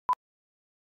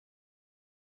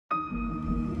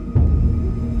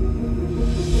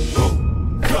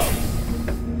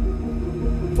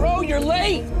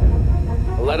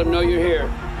Let them know you're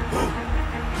here.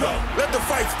 Let the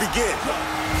fights begin.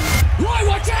 Roy,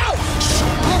 watch out! Show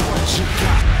me what you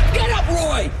got. Get up,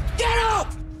 Roy! Get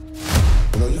up!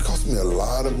 You know, you cost me a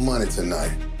lot of money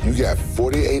tonight. You got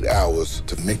 48 hours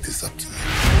to make this up to me.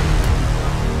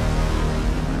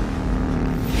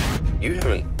 You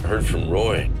haven't heard from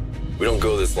Roy. We don't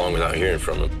go this long without hearing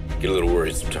from him. Get a little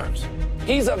worried sometimes.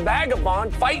 He's a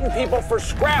vagabond fighting people for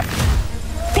scrap.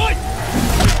 Fight!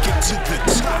 Get to the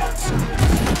top.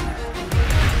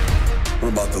 We're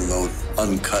about to load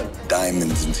uncut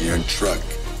diamonds into your truck.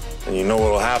 And you know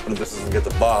what'll happen if this doesn't get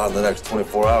the bar in the next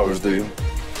 24 hours, do you?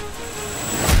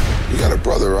 You got a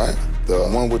brother, right? The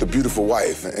one with the beautiful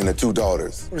wife and the 2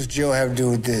 daughters. What does Joe have to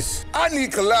do with this? I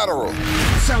need collateral.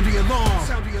 Sound the alarm.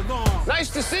 Sound the alarm.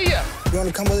 Nice to see you. You want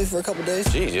to come with me for a couple days?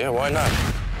 Geez, yeah, why not?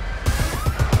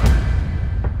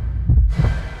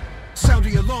 Sound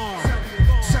the alarm.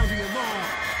 Sound the alarm.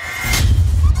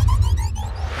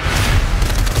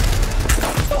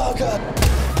 Oh, God.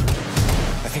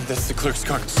 I think that's the clerk's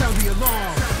car. Sound the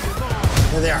alarm.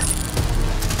 There they are.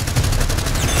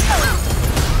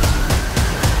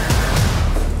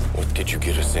 What did you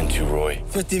get us into, Roy?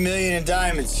 50 million in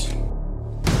diamonds.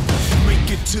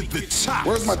 Make it to the top.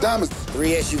 Where's my diamonds?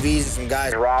 3 SUVs and some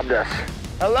guys robbed us.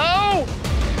 Hello?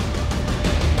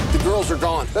 The girls are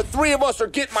gone. The 3 of us are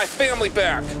getting my family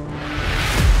back.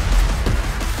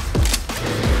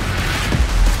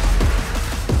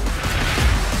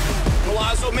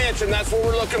 Palazzo Mansion, that's where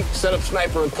we're looking. Set up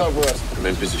sniper and cover us. I'm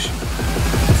in position.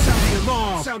 Sound the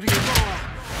alarm. Sound the alarm.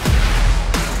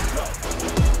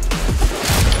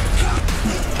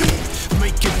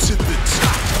 Make it to the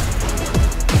top.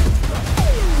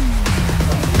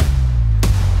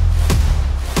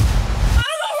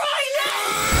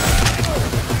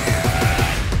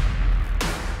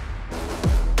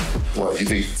 What, you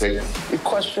think you can take it? You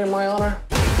questioning my honor?